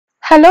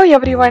Hello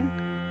everyone,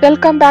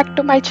 welcome back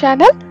to my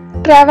channel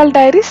Travel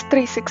Diaries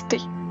 360.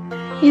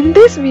 In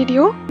this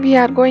video, we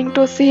are going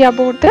to see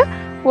about the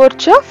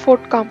Orchha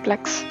Fort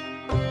complex.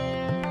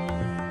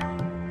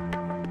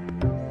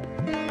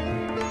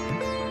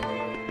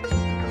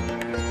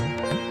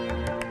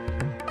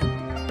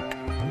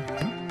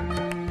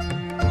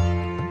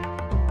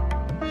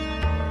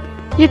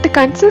 It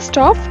consists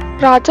of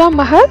Raja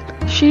Mahal,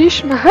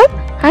 Sheesh Mahal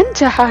and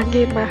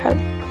Jahangir Mahal.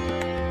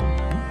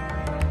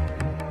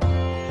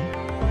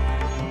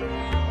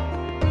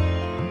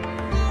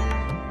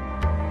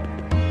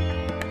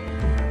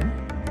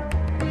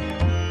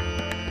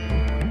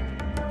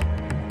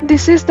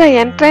 This is the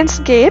entrance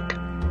gate.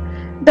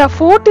 The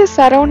fort is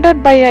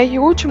surrounded by a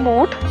huge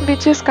moat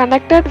which is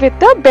connected with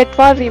the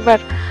Betwa river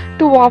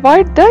to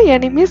avoid the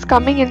enemies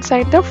coming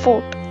inside the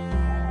fort.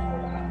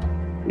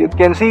 You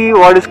can see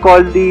what is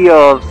called the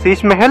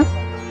Sheesh Mahal.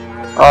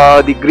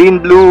 The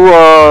green-blue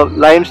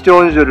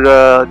limestones,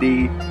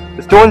 the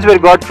stones were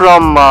got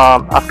from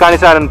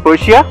Afghanistan and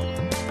Persia.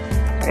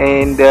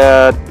 And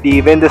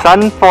when the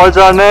sun falls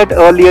on it,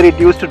 earlier it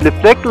used to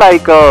reflect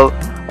like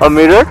a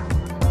mirror.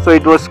 So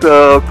it was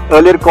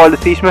earlier called the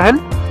Sheesh Mahal.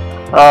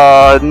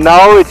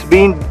 Now it's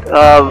been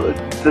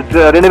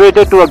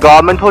renovated to a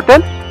government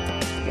hotel,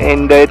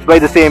 and it's by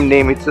the same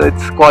name.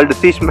 It's called the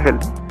Sheesh Mahal.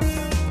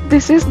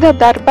 This is the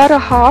Durbar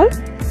hall.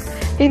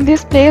 In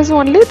this place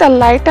only the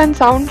light and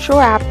sound show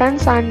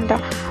happens, and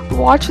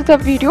watch the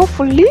video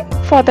fully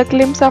for the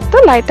glimpse of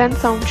the light and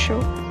sound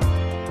show.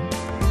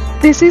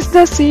 This is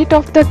the seat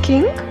of the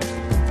king.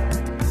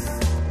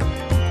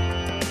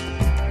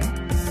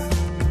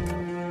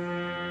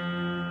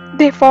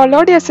 They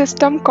followed a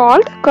system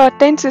called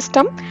curtain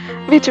system,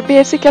 which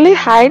basically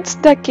hides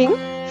the king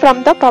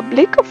from the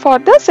public for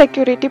the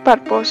security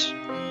purpose.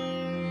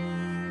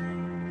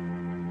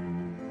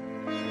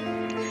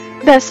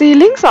 The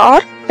ceilings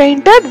are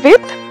painted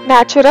with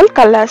natural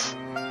colors.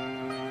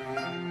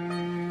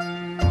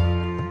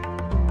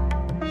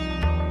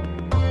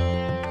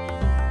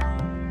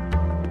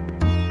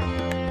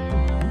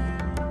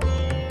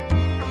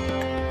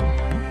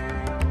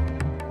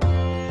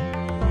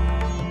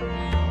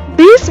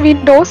 These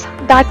windows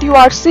that you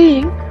are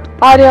seeing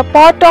are a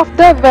part of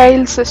the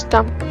veil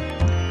system.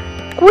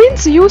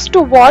 Queens used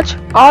to watch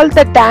all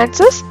the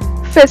dances,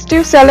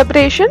 festive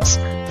celebrations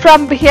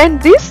from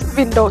behind these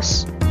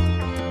windows.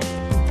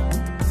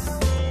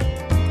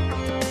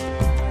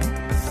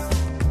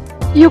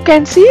 You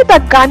can see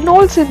the gun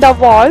holes in the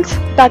walls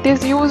that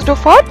is used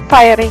for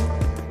firing.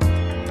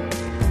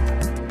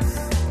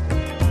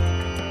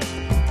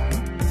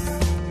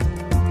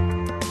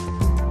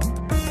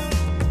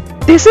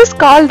 This is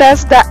called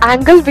as the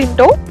angle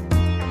window.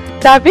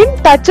 The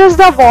wind touches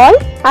the wall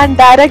and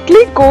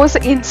directly goes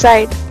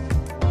inside.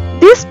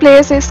 This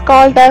place is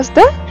called as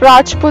the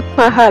Rajput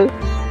Mahal.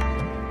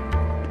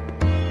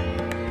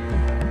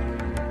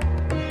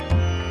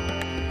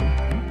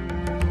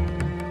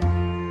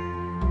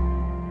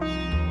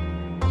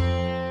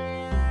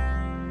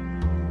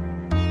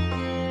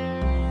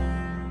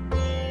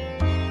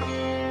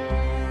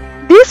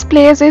 This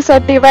place is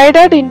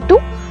divided into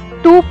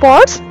two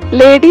parts,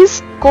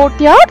 ladies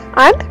courtyard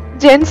and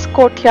gents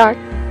courtyard.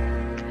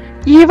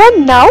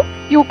 Even now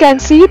you can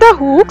see the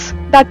hooks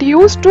that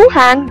used to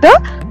hang the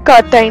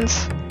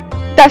curtains.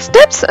 The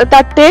steps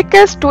that take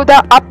us to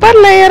the upper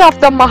layer of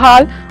the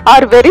mahal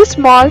are very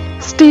small,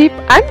 steep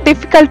and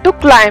difficult to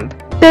climb.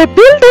 They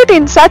build it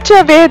in such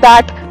a way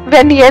that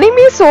when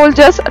enemy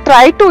soldiers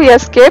try to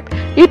escape,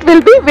 it will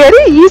be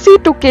very easy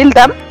to kill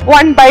them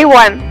one by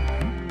one.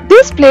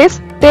 This place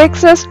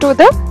takes us to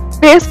the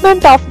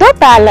basement of the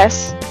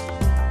palace.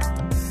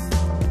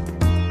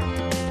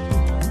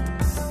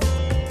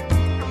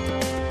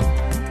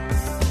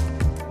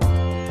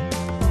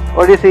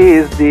 What you see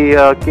is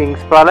the King's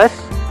Palace.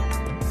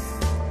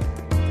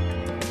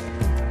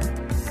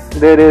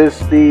 There is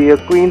the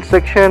Queen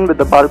section with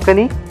the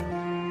balcony.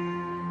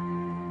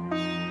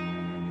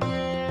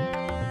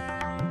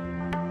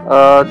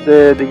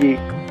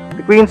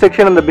 The Queen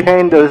section on the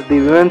behind is the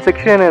women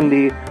section, and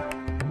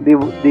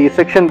the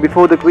section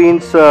before the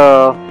Queen's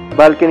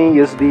balcony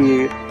is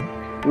the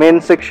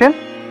men's section.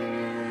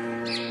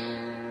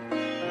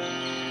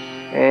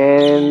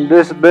 And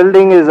this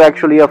building is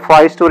actually a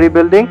 5-story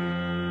building.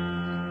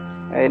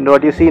 And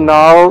what you see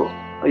now,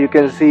 you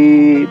can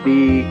see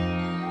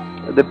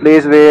the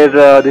place where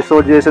the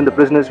soldiers and the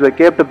prisoners were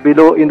kept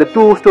below, in the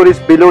 2 stories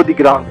below the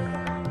ground.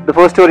 The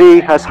first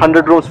story has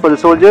 100 rooms for the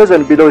soldiers,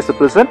 and below is the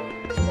prison.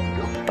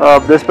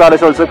 This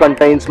palace also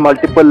contains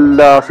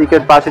multiple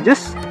secret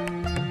passages.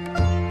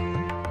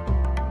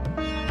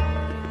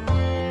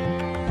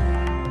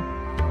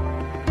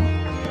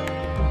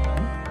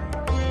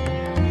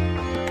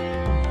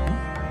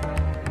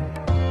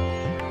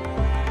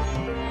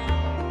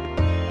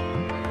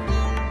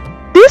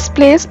 This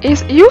place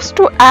is used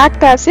to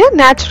act as a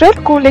natural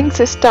cooling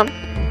system.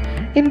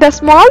 In the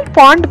small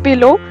pond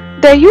below,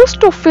 they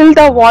used to fill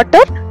the water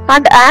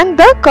and hang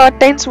the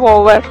curtains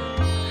over,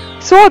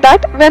 so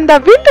that when the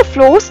wind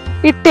flows,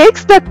 it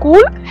takes the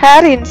cool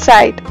air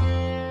inside.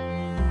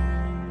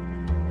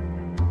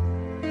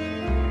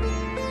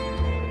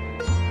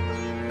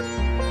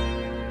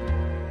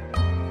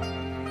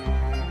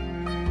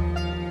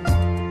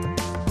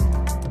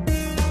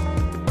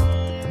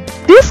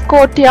 This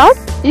courtyard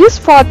is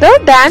for the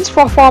dance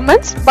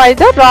performance by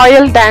the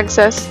royal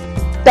dancers.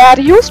 There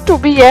used to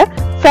be a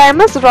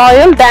famous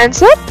royal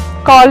dancer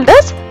called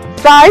as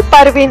Rai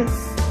Parveen.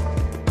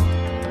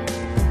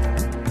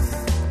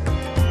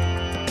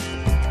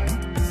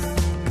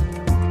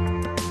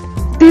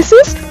 This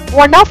is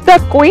one of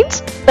the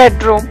queen's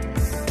bedroom.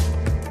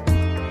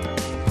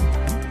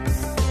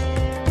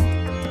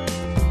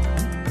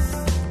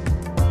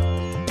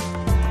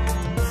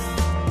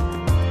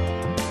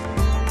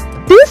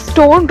 These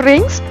stone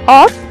rings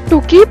are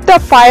to keep the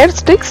fire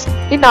sticks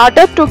in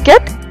order to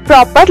get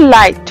proper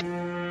light.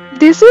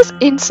 This is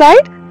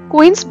inside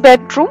queen's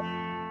bedroom.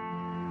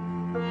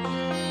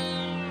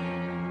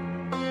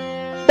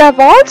 The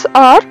walls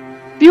are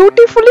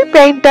beautifully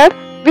painted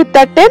with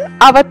the 10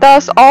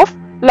 avatars of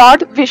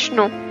Lord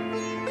Vishnu.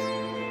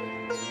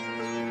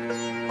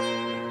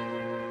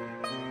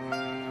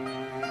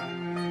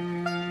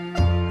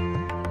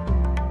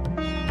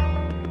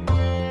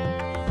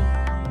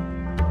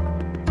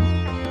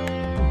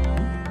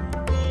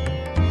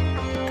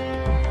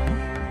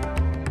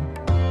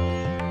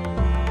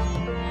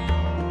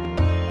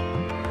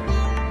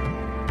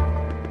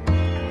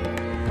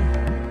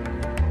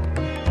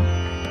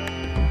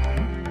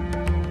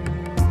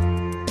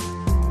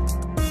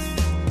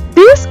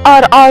 These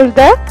are all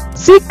the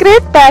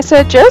secret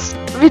passages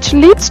which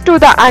leads to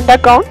the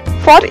underground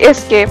for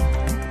escape.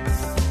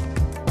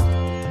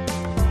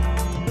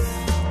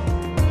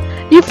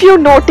 If you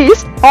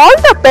notice, all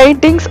the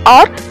paintings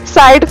are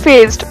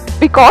side-faced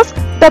because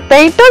the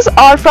painters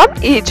are from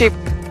Egypt.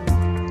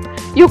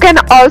 You can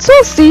also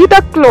see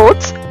the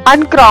clothes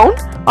and crown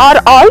are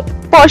all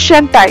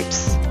Persian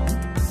types.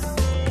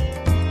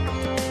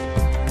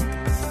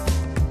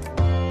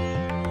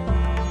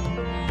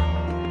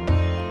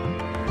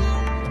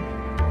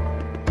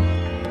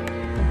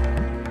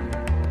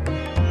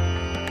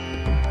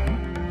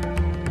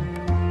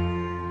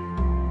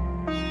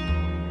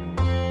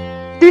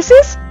 This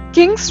is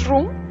King's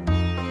room.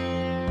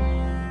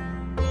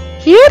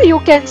 Here you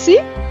can see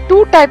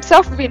two types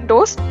of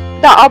windows.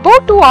 The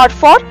above two are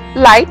for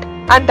light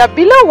and the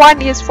below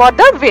one is for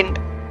the wind.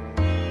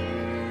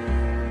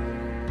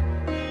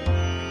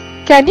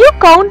 Can you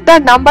count the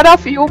number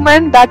of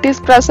humans that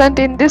is present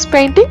in this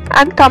painting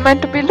and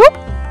comment below?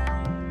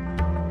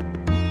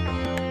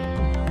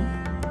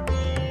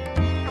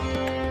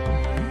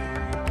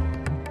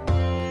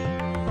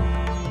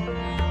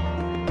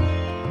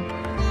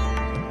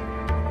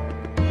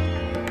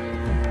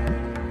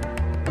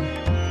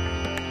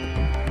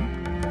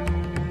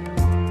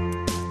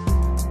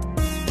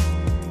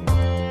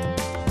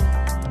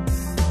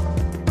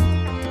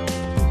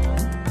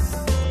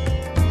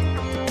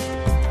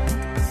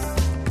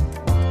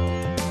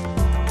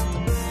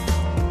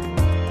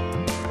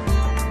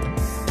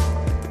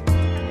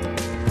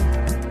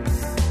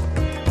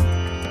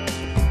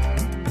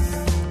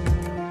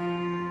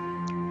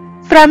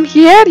 From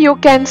here you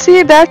can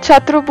see the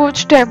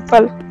Chaturabhuj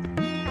temple.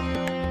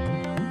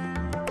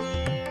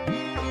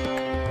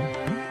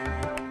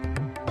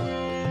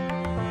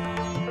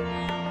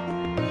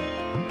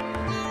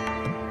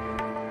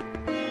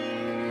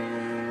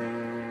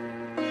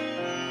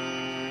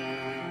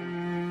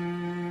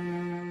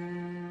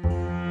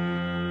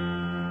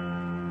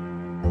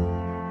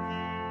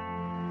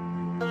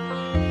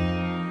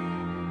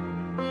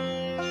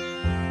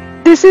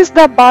 This is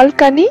the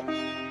balcony.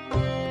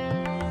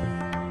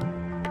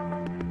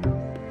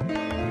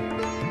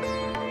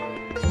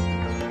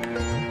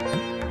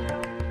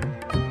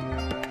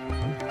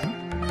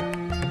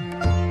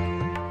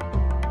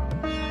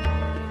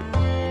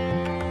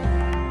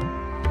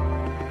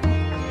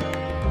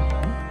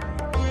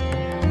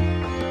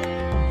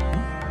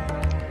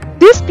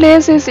 This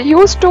place is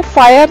used to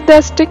fire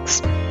the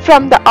sticks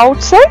from the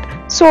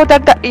outside so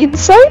that the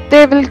inside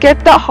they will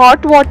get the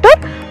hot water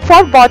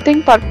for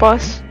bathing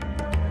purpose.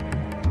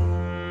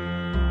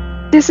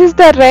 This is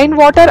the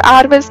rainwater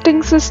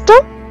harvesting system.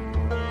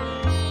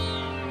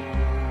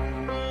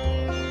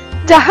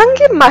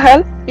 Jahangir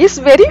Mahal is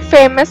very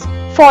famous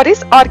for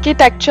its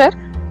architecture,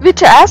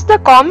 which has the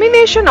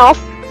combination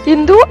of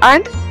Hindu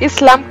and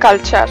Islam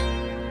culture.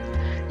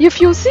 If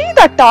you see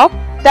the top,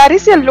 there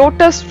is a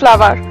lotus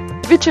flower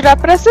which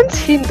represents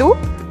Hindu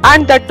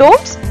and the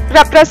domes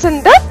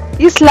represent the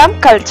Islam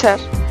culture.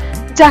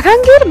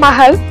 Jahangir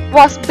Mahal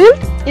was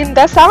built in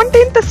the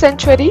 17th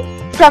century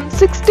from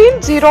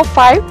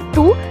 1605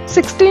 to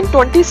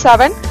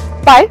 1627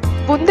 by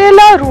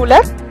Bundela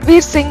ruler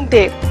Veer Singh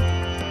Dev.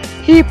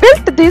 He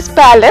built this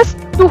palace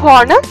to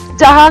honor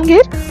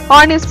Jahangir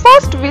on his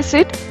first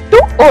visit to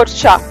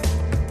Orchha.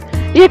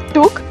 It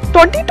took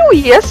 22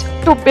 years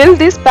to build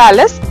this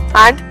palace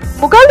and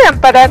Mughal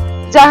Emperor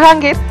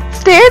Jahangir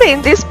stayed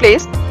in this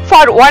place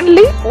for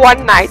only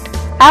one night.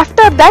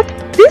 After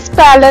that, this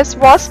palace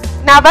was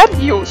never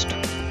used.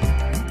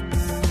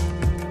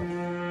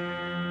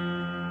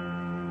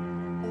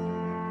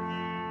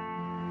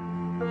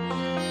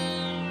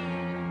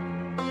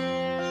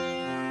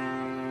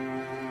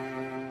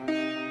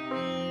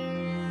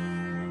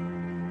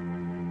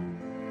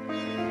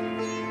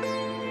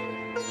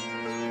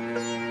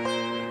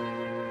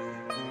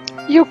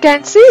 You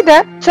can see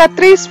the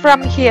chhatris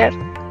from here,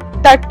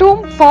 the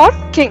tomb for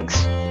kings.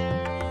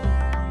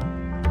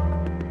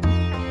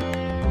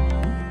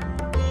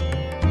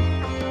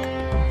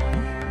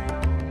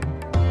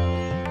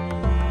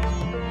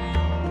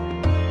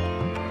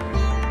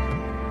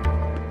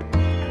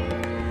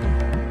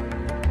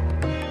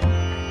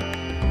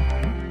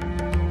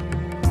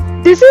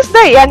 This is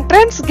the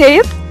entrance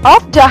gate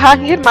of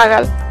Jahangir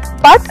Mahal,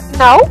 but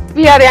now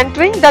we are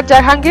entering the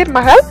Jahangir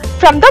Mahal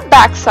from the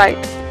back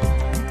side.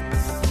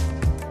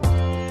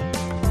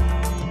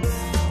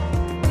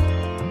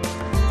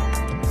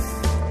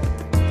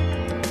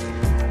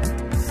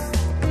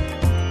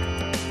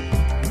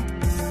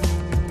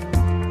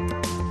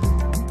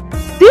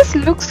 This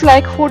looks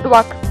like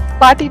woodwork,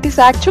 but it is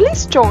actually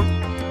stone.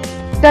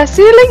 The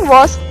ceiling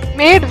was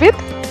made with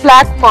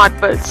black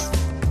marbles.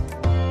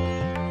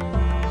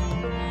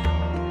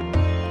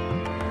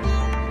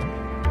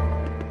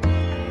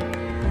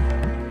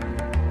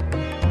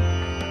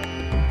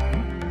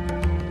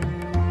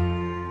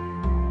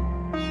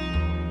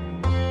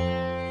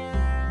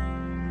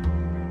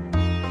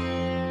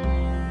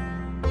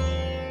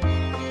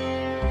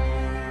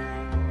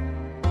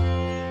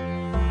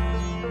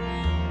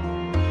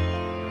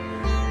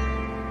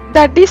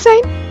 The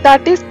design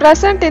that is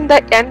present in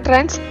the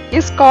entrance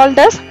is called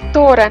as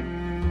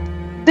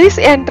Toran. This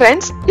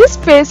entrance is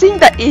facing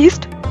the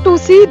east to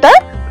see the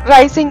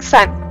rising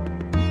sun.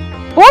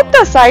 Both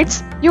the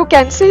sides you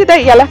can see the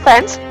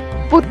elephants,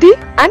 Buddhi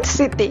and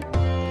Siddhi.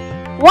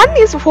 One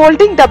is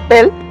holding the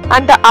bell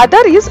and the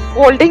other is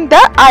holding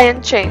the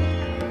iron chain.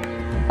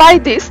 By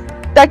this,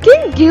 the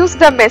king gives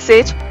the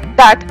message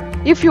that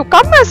if you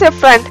come as a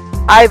friend,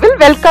 I will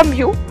welcome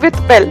you with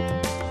bell,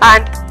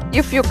 and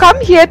if you come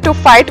here to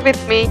fight with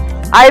me,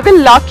 I will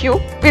lock you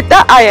with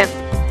the iron.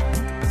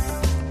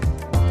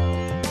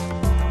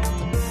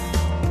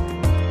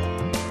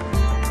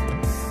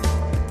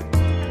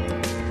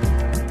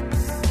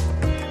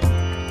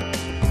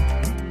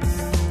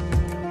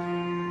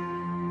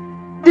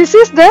 This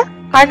is the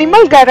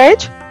animal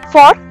garage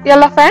for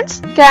elephants,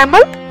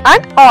 camel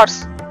and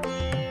horse.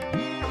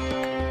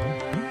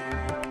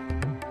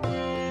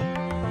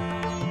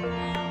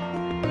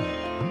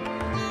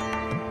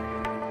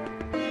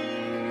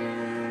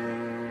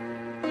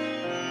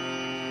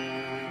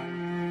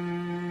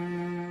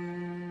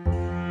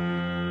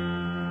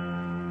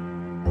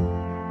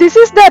 This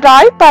is the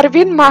Rai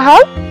Parveen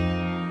Mahal,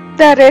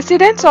 the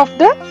residence of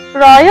the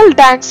royal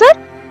dancer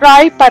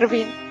Rai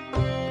Parveen.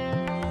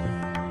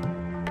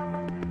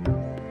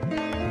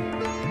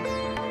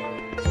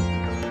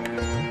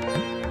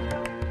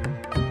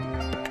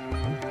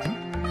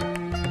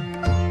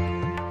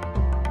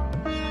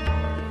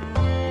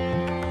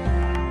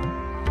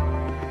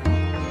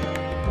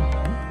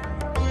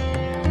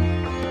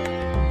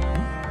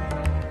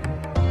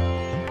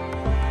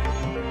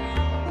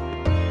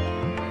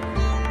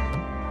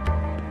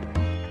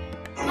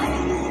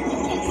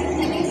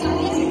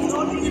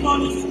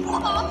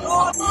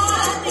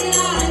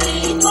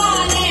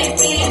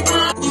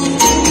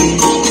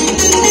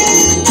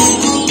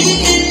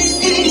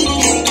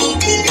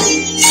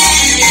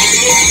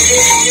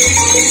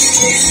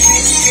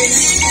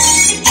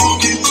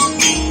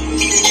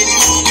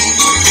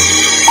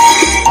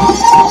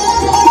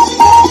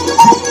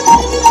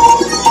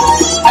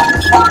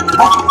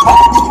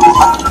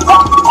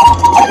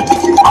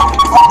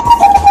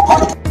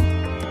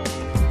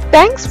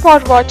 Thanks for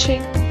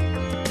watching.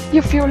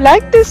 If you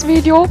like this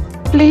video,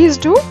 please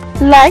do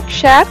like,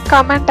 share,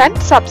 comment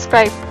and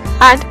subscribe,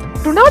 and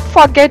do not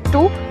forget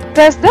to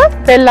press the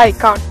bell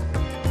icon.